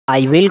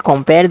I will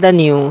compare the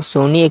new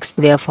Sony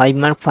Xperia 5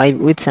 Mark 5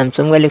 with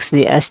Samsung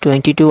Galaxy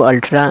S22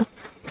 Ultra.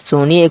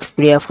 Sony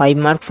Xperia 5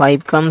 Mark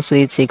 5 comes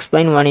with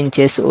 6.1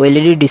 inches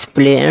OLED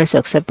display and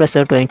success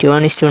ratio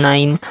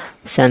 21:9.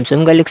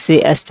 Samsung Galaxy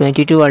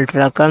S22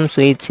 Ultra comes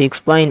with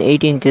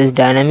 6.8 inches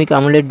dynamic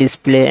AMOLED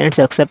display and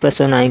success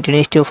ratio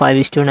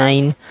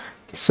 19:5:9.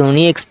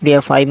 Sony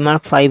Xperia 5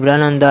 Mark 5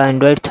 run on the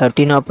Android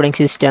 13 operating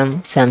system.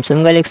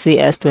 Samsung Galaxy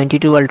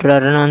S22 Ultra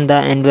run on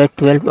the Android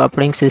 12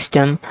 operating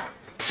system.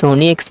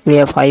 Sony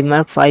Xperia 5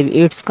 Mark 5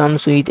 it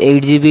comes with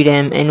 8GB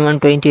RAM and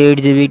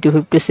 128GB,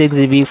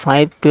 256GB,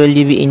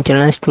 512GB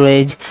internal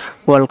storage,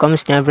 Qualcomm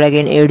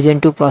Snapdragon 8 Gen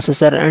 2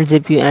 processor and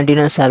GPU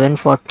Adreno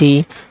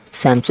 740.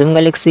 Samsung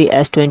Galaxy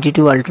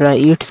S22 Ultra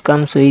it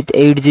comes with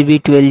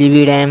 8GB,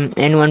 12GB RAM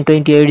and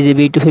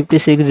 128GB,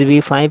 256GB,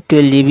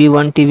 512GB,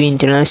 1TB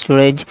internal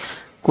storage,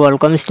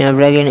 Qualcomm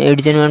Snapdragon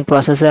 8 Gen 1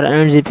 processor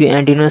and GPU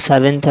Adreno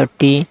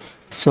 730.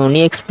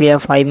 Sony Xperia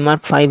 5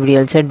 Mark 5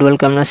 real set dual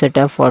camera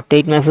setup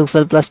 48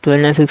 megapixel plus 12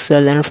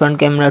 megapixel and front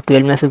camera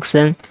 12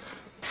 megapixel.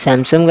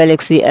 Samsung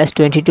Galaxy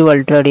S22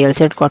 Ultra real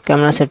set quad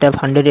camera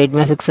setup 108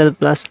 megapixel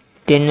plus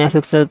 10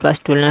 megapixel plus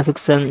 12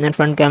 megapixel and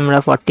front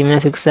camera 40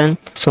 megapixel.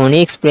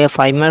 Sony Xperia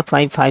 5 Mark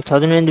 5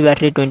 5000 mAh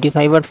battery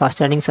 25 watt fast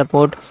charging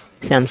support.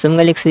 Samsung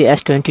Galaxy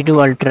S22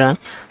 Ultra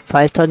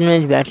 5000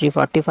 mAh battery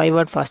 45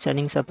 watt fast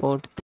charging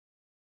support.